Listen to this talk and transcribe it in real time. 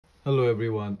Hello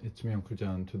everyone, it's me Uncle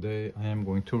John. Today I am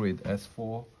going to read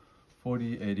S4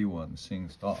 4081 Seeing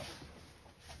Stars.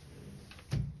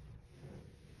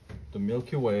 The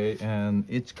Milky Way and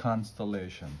Its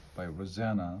Constellation by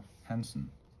Rosanna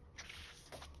Hanson.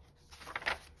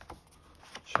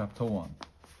 Chapter 1.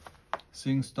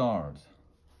 Seeing Stars.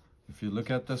 If you look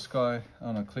at the sky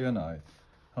on a clear night,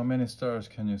 how many stars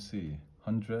can you see?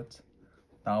 Hundreds?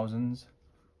 Thousands?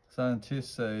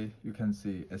 Scientists say you can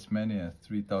see as many as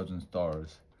 3,000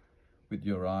 stars with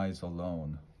your eyes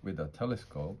alone. With a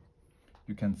telescope,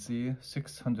 you can see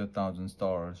 600,000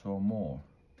 stars or more.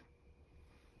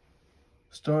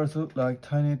 Stars look like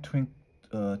tiny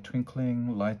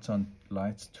twinkling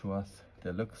lights to us.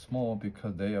 They look small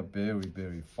because they are very,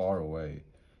 very far away.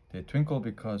 They twinkle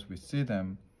because we see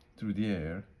them through the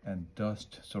air and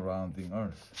dust surrounding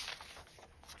Earth.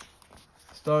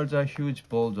 Stars are huge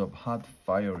balls of hot,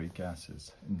 fiery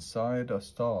gases. Inside a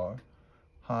star,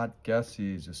 hot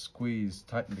gases squeeze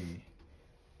tightly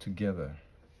together.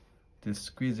 This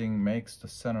squeezing makes the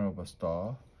center of a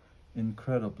star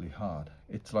incredibly hot.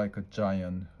 It's like a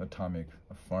giant atomic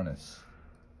furnace.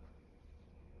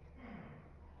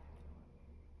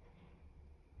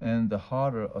 And the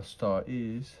hotter a star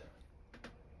is,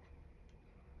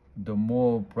 the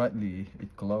more brightly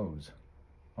it glows.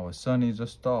 Our sun is a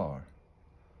star.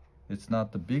 It's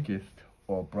not the biggest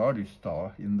or brightest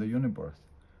star in the universe,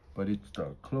 but it's the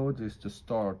closest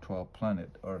star to our planet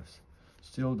Earth.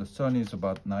 Still, the sun is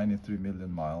about 93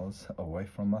 million miles away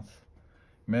from us.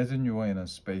 Imagine you are in a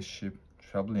spaceship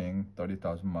traveling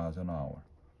 30,000 miles an hour.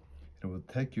 It will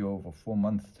take you over 4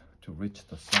 months to reach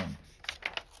the sun.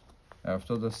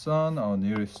 After the sun, our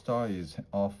nearest star is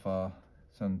Alpha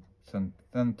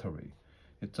Centauri.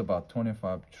 It's about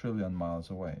 25 trillion miles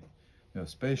away. Your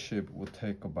spaceship would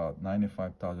take about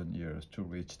 95,000 years to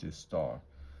reach this star.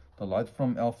 The light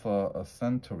from Alpha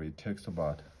Centauri takes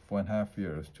about 4.5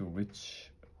 years to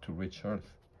reach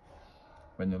Earth.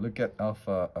 When you look at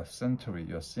Alpha Centauri,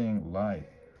 you're seeing light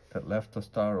that left the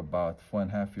star about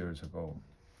 4.5 years ago.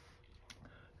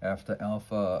 After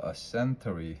Alpha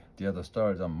Centauri, the other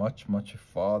stars are much, much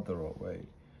farther away.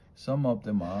 Some of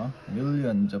them are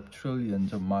millions of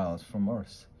trillions of miles from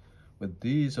Earth. With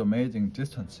these amazing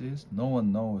distances, no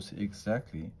one knows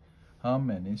exactly how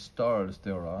many stars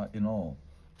there are in all,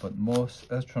 but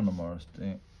most astronomers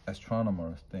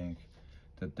think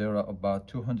that there are about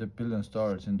 200 billion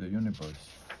stars in the universe.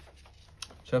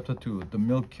 Chapter 2. The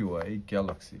Milky Way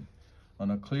Galaxy. On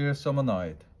a clear summer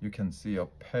night, you can see a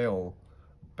pale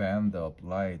band of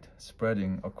light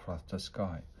spreading across the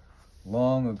sky.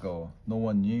 Long ago, no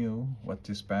one knew what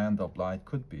this band of light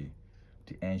could be.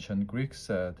 The ancient Greeks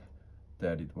said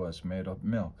that it was made of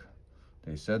milk.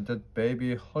 They said that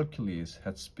baby Hercules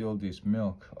had spilled his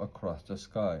milk across the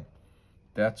sky.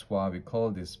 That's why we call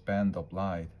this band of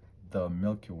light the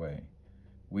Milky Way.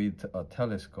 With a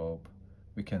telescope,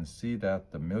 we can see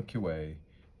that the Milky Way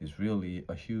is really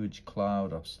a huge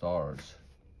cloud of stars,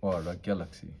 or a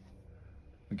galaxy.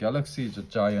 A galaxy is a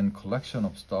giant collection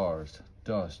of stars,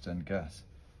 dust, and gas.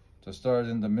 The stars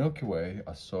in the Milky Way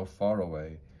are so far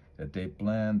away that they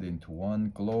blend into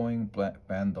one glowing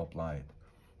band of light.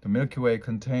 The Milky Way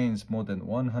contains more than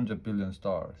 100 billion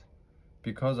stars.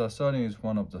 Because our sun is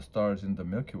one of the stars in the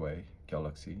Milky Way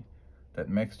galaxy, that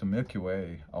makes the Milky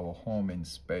Way our home in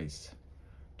space.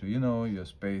 Do you know your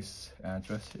space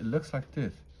address? It looks like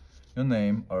this. Your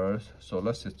name, Earth,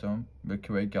 Solar System,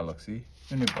 Milky Way Galaxy,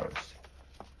 Universe.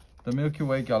 The Milky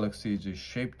Way Galaxy is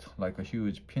shaped like a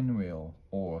huge pinwheel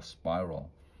or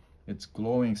spiral. Its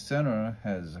glowing center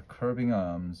has curving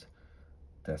arms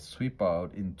that sweep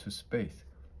out into space.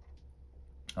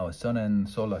 Our sun and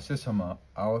solar system are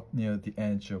out near the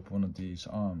edge of one of these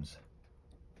arms.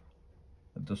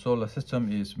 The solar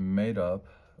system is made up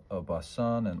of our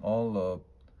sun and all of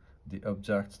the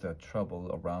objects that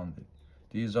travel around it.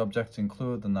 These objects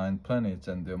include the 9 planets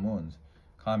and their moons,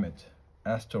 comets,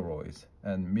 asteroids,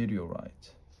 and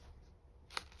meteorites.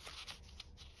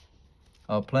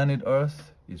 Our planet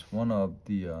Earth is one of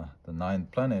the 9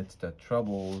 planets that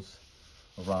travels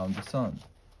around the sun.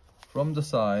 From the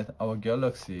side, our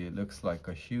galaxy looks like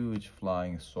a huge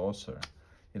flying saucer.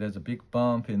 It has a big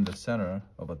bump in the center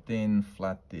of a thin,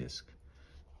 flat disk.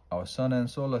 Our sun and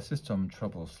solar system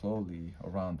travel slowly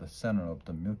around the center of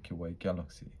the Milky Way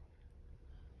galaxy.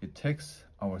 It takes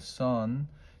our sun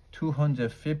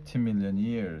 250 million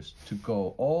years to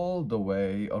go all the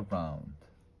way around.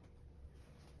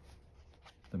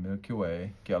 The Milky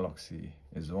Way galaxy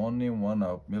is only one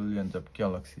of millions of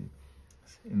galaxies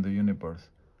in the universe.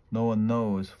 No one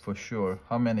knows for sure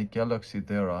how many galaxies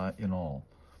there are in all.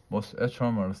 Most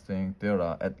astronomers think there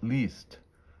are at least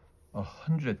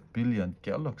 100 billion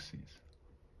galaxies.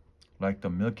 Like the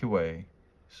Milky Way,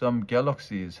 some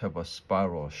galaxies have a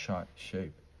spiral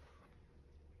shape.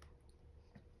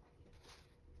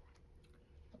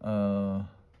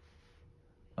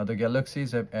 Other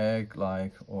galaxies have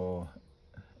egg-like or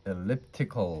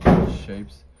elliptical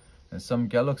shapes, and some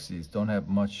galaxies don't have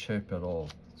much shape at all,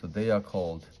 so they are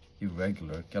called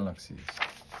irregular galaxies.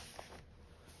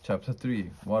 Chapter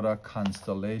 3. What are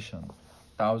constellations?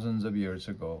 Thousands of years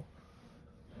ago,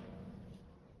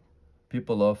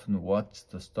 people often watched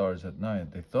the stars at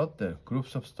night. They thought that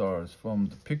groups of stars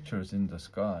formed pictures in the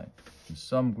sky. In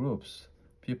some groups,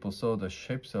 people saw the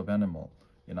shapes of animals.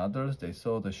 In others, they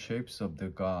saw the shapes of the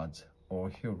gods or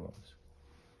heroes.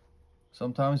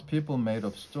 Sometimes people made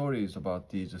up stories about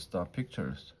these star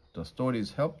pictures. The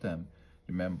stories helped them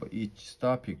remember each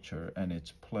star picture and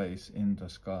its place in the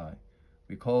sky.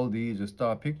 We call these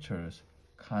star pictures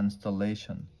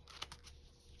constellations.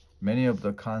 Many of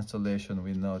the constellations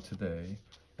we know today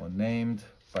were named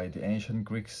by the ancient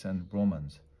Greeks and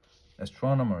Romans.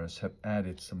 Astronomers have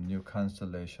added some new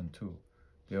constellations too.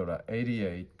 There are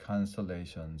 88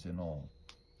 constellations in all.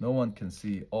 No one can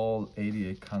see all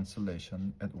 88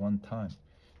 constellations at one time.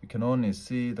 You can only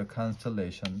see the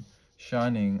constellation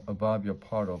shining above your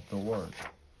part of the world.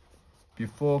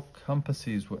 Before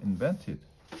compasses were invented,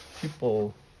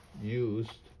 people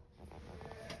used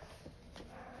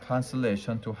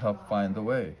constellation to help find the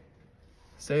way.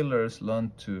 Sailors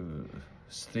learned to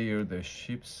steer their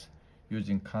ships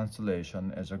using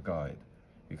constellation as a guide.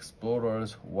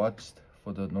 Explorers watched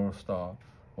for the North Star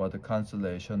or the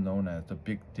constellation known as the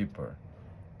Big Dipper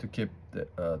to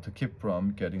keep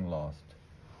from getting lost.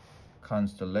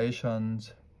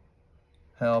 Constellations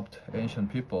helped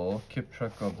ancient people keep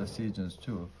track of the seasons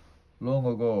too. Long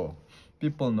ago,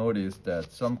 people noticed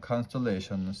that some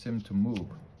constellations seemed to move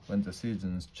when the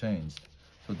seasons changed,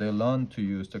 so they learned to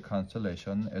use the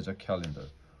constellation as a calendar.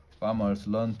 Farmers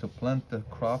learned to plant the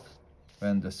crop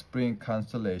when the spring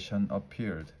constellation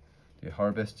appeared. They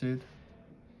harvested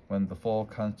when the fall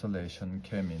constellation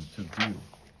came into view.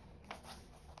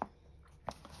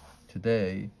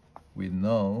 Today, we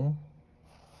know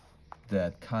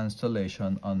that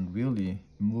constellations aren't really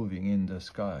moving in the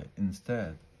sky.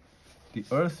 Instead, the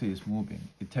Earth is moving.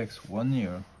 It takes 1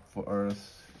 year for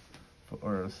Earth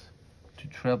to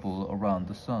travel around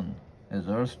the sun. As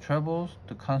Earth travels,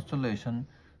 the constellations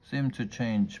seem to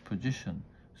change position.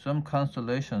 Some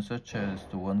constellations, such as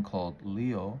the one called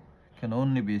Leo, can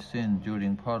only be seen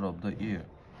during part of the year.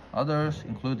 Others,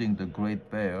 including the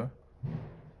Great Bear,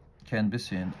 can be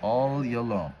seen all year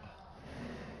long.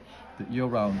 The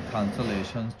year-round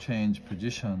constellations change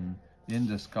position in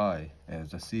the sky as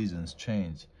the seasons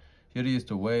change. Here is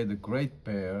the way the Great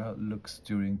Bear looks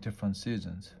during different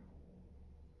seasons.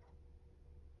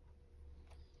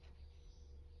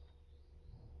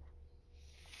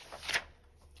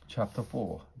 Chapter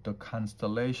 4. The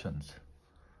Constellations.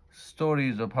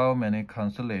 Stories of how many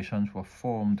constellations were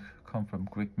formed come from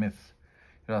Greek myths.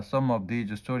 Here are some of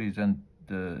these stories and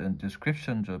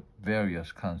descriptions of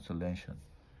various constellations.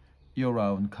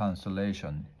 Year-round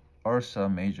constellation, Ursa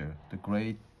Major, the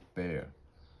Great Bear.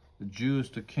 Zeus,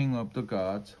 the king of the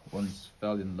gods, once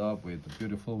fell in love with a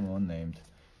beautiful woman named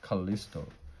Callisto.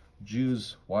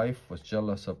 Zeus' wife was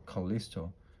jealous of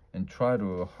Callisto and tried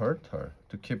to hurt her.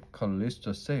 To keep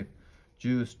Callisto safe,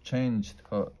 Zeus changed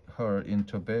her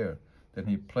into a bear. Then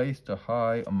he placed her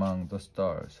high among the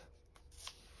stars.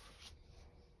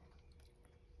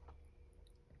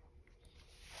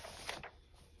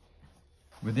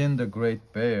 Within the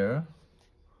Great Bear,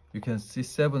 you can see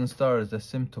 7 stars that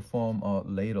seem to form a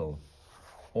ladle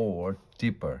or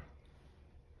dipper.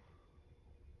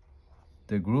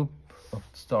 The group of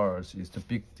stars is the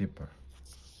Big Dipper.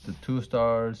 The 2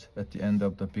 stars at the end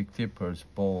of the Big Dipper's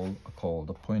bowl are called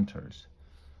the pointers.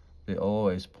 They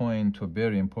always point to a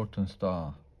very important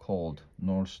star called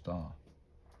North Star.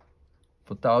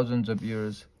 For thousands of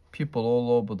years, people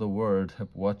all over the world have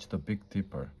watched the Big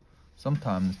Dipper.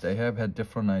 Sometimes they have had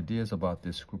different ideas about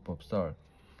this group of stars.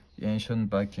 The ancient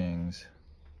Vikings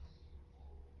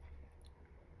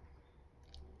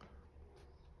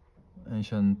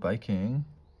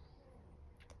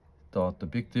thought the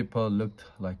Big Dipper looked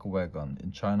like a wagon.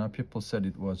 In China, people said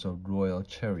it was a royal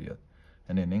chariot.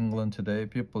 And in England today,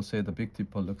 people say the Big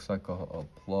Dipper looks like a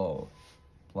plow.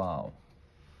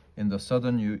 In the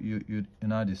southern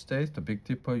United States, the Big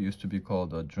Dipper used to be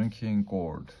called a drinking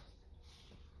gourd.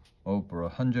 Over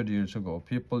 100 years ago,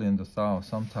 people in the South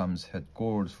sometimes had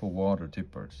gourds for water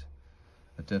dippers.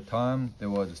 At that time, there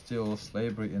was still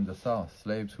slavery in the South.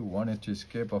 Slaves who wanted to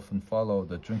escape often followed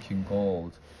the drinking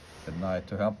gourd at night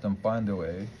to help them find their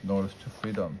way north to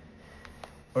freedom.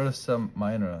 Ursa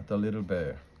Minor, the little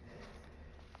bear.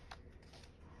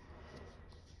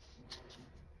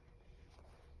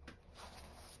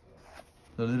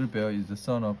 The little bear is the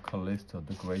son of Callisto,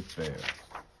 the great bear.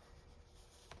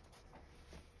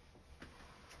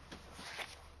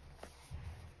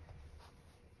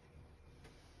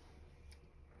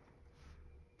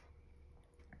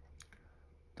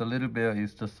 The little bear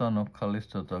is the son of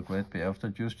Callisto, the great bear.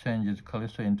 After Zeus changed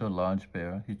Callisto into a large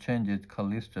bear, he changed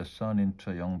Callisto's son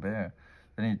into a young bear.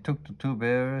 Then he took the two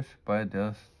bears by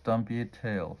their stumpy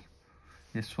tails.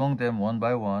 He swung them one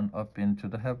by one up into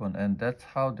the heaven, and that's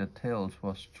how their tails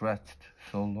were stretched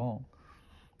so long.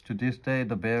 To this day,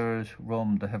 the bears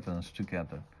roam the heavens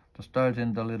together. The stars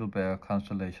in the little bear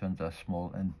constellations are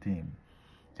small and dim.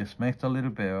 This makes the little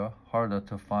bear harder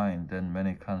to find than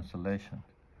many constellations.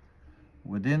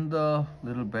 Within the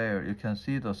little bear, you can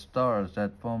see the stars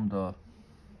that form the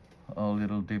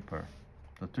Little Dipper.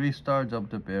 The three stars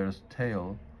of the bear's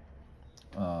tail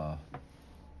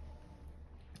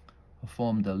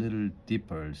form the Little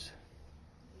Dipper's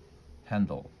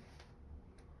handle.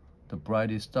 The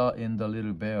brightest star in the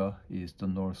little bear is the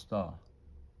North Star.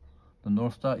 The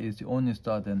North Star is the only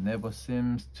star that never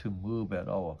seems to move at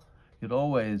all. It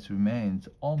always remains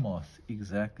almost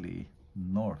exactly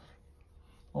north.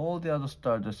 All the other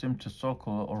stars seem to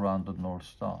circle around the North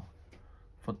Star.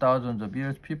 For thousands of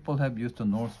years, people have used the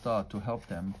North Star to help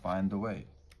them find the way.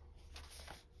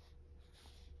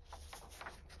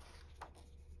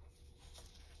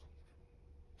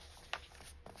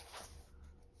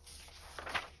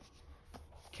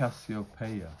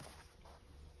 Cassiopeia.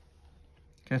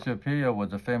 Cassiopeia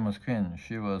was a famous queen.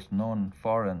 She was known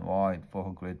far and wide for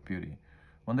her great beauty.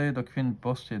 One day the queen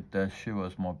boasted that she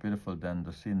was more beautiful than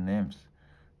the sea nymphs.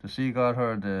 The sea god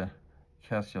heard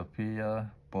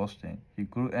Cassiopeia boasting. He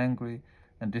grew angry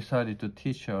and decided to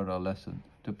teach her a lesson.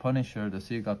 To punish her, the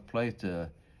sea god placed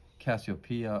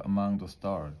Cassiopeia among the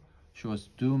stars. She was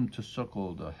doomed to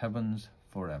circle the heavens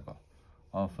forever,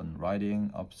 often riding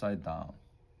upside down.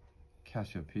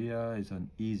 Cassiopeia is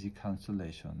an easy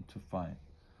constellation to find.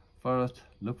 First,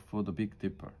 look for the Big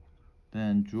Dipper.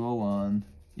 Then draw one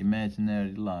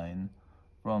imaginary line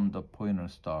from the pointer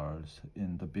stars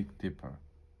in the Big Dipper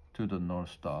to the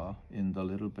North Star in the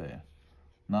Little Bear.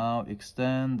 Now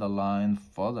extend the line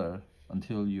further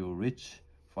until you reach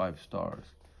 5 stars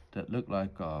that look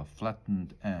like a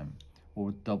flattened M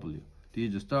or W.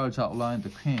 These stars outline the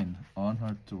queen on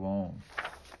her throne.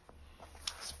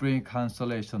 Spring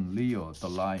constellation Leo, the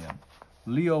lion.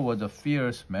 Leo was a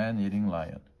fierce man-eating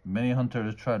lion. Many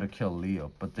hunters tried to kill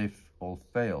Leo, but they all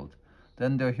failed.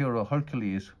 Then their hero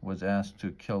Hercules was asked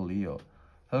to kill Leo.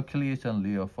 Hercules and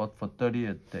Leo fought for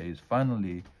 38 days.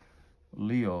 Finally,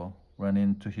 Leo ran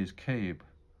into his cave.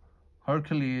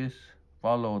 Hercules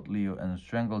followed Leo and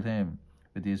strangled him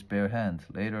with his bare hands.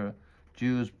 Later,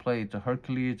 Zeus placed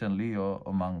Hercules and Leo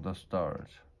among the stars.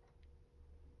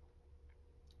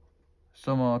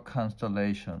 Summer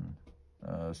constellation,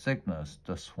 Cygnus,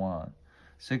 the swan.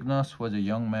 Cygnus was a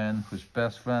young man whose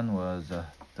best friend was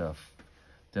the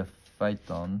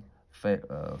Phaeton.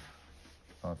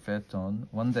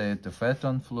 One day, the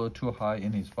Phaeton flew too high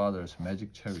in his father's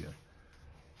magic chariot.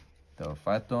 The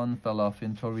Phaeton fell off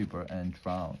into a river and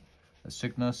drowned.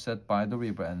 Cygnus sat by the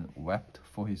river and wept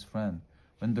for his friend.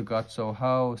 When the gods saw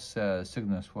how sad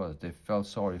Cygnus was, they felt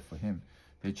sorry for him.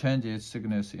 They changed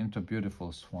Cygnus into a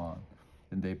beautiful swan.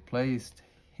 Then they placed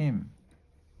him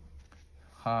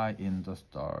high in the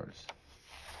stars.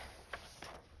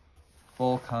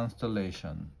 Fall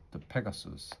constellation, the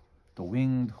Pegasus, the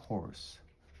winged horse.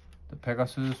 The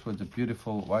Pegasus was a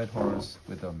beautiful white horse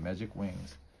with magic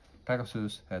wings.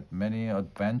 Pegasus had many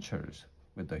adventures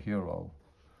with the hero,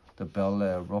 the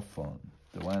Bellerophon.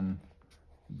 When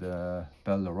the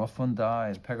Bellerophon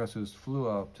died, Pegasus flew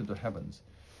up to the heavens.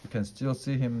 You can still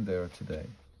see him there today.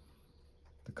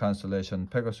 The constellation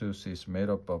Pegasus is made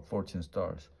up of 14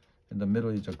 stars. In the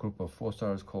middle is a group of 4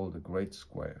 stars called the Great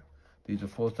Square. These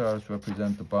 4 stars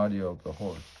represent the body of the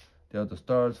horse. The other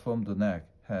stars form the neck,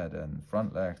 head, and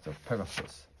front legs of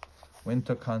Pegasus.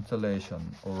 Winter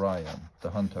constellation Orion,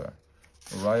 the hunter.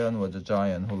 Orion was a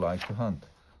giant who liked to hunt.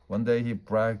 One day he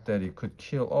bragged that he could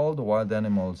kill all the wild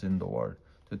animals in the world.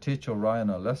 To teach Orion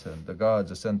a lesson, the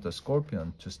gods sent a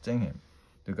scorpion to sting him.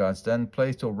 The gods then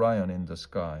placed Orion in the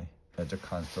sky as a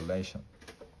constellation.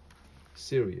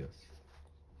 Sirius.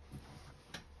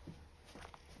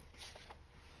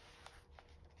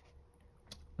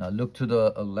 Now look to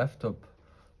the left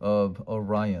of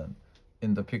Orion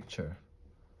in the picture.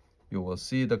 You will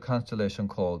see the constellation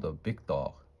called the Big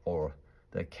Dog, or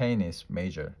the Canis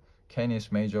Major.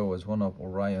 Canis Major was one of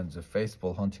Orion's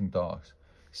faithful hunting dogs,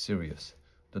 Sirius.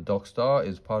 The Dog Star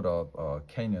is part of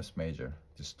Canis Major.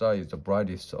 The star is the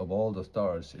brightest of all the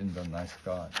stars in the night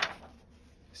sky.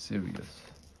 Sirius.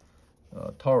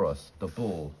 Taurus, the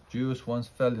bull. Zeus once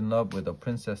fell in love with a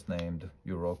princess named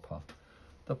Europa.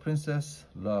 The princess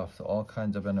loved all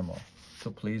kinds of animals.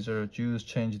 To please her, Zeus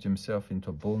changed himself into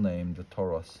a bull named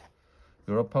Taurus.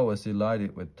 Europa was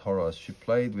delighted with Taurus. She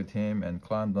played with him and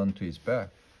climbed onto his back.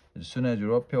 As soon as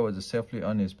Europa was safely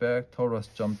on his back, Taurus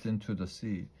jumped into the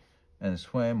sea and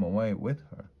swam away with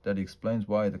her. That explains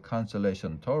why the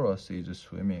constellation Taurus is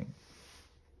swimming.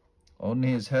 Only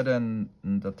his head and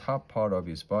the top part of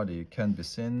his body can be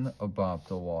seen above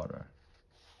the water.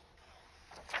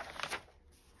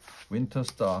 Winter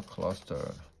star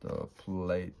cluster, the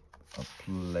Pleiades.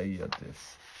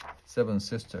 7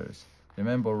 sisters.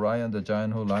 Remember Orion, the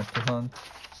giant who liked to hunt?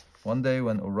 One day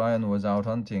when Orion was out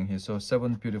hunting, he saw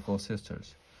 7 beautiful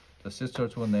sisters. The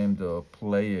sisters were named the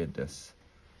Pleiades.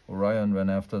 Orion ran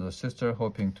after the sister,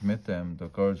 hoping to meet them. The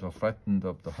girls were frightened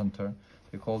of the hunter.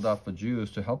 They called out for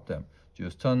Zeus to help them.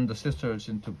 Zeus turned the sisters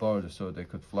into birds so they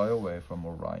could fly away from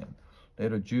Orion.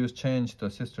 Later, Zeus changed the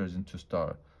sisters into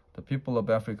stars. The people of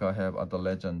Africa have other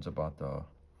legends about the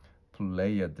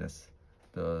Pleiades.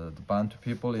 The Bantu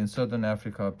people in southern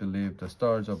Africa believe the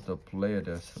stars of the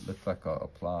Pleiades look like a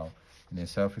plow. In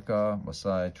East Africa,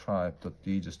 Maasai tribe thought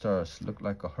these stars look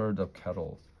like a herd of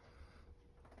cattle.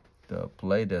 The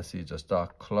Pleiades is a star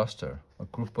cluster, a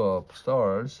group of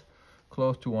stars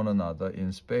close to one another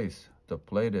in space. The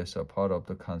Pleiades are part of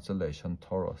the constellation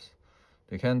Taurus.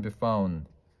 They can be found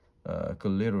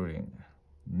glittering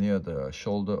near the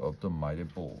shoulder of the mighty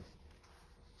bull.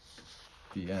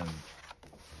 The end.